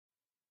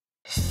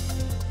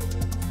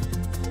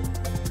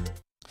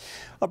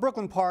A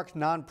Brooklyn Park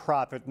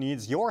nonprofit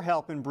needs your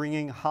help in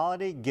bringing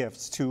holiday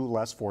gifts to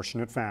less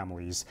fortunate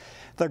families.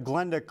 The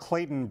Glenda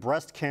Clayton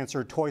Breast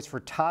Cancer Toys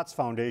for Tots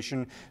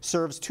Foundation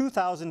serves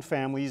 2,000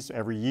 families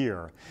every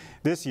year.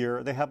 This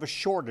year, they have a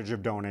shortage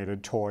of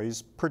donated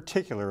toys,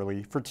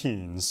 particularly for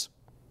teens.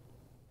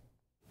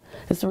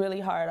 It's really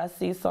hard. I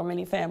see so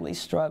many families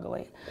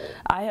struggling.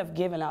 I have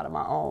given out of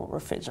my own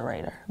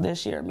refrigerator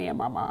this year, me and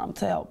my mom,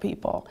 to help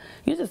people.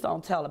 You just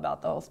don't tell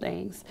about those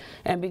things.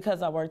 And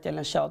because I worked in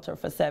a shelter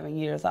for 7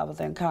 years, I was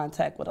in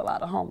contact with a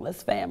lot of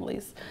homeless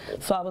families.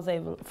 So I was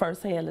able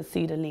firsthand to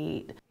see the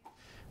need.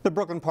 The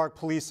Brooklyn Park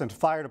Police and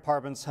Fire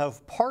Departments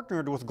have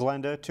partnered with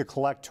Glenda to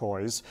collect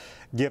toys.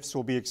 Gifts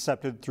will be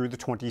accepted through the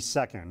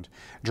 22nd.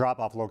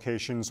 Drop-off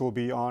locations will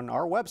be on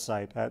our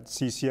website at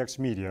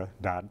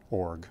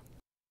ccxmedia.org.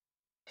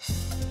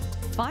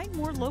 Find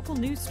more local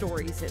news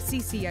stories at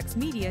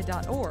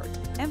ccxmedia.org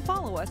and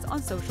follow us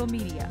on social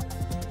media.